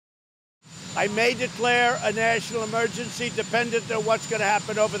I may declare a national emergency dependent on what's going to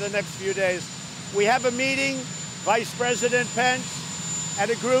happen over the next few days. We have a meeting. Vice President Pence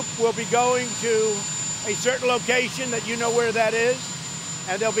and a group will be going to a certain location that you know where that is,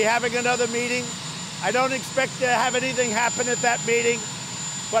 and they'll be having another meeting. I don't expect to have anything happen at that meeting,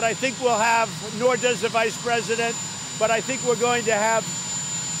 but I think we'll have, nor does the Vice President, but I think we're going to have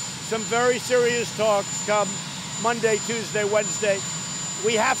some very serious talks come Monday, Tuesday, Wednesday.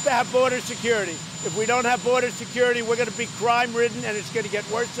 We have to have border security. If we don't have border security, we're going to be crime-ridden, and it's going to get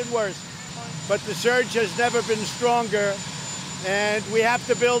worse and worse. But the surge has never been stronger, and we have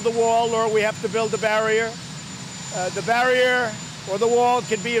to build the wall, or we have to build a barrier. The barrier or the wall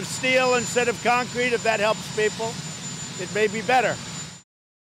can be of steel instead of concrete. If that helps people, it may be better.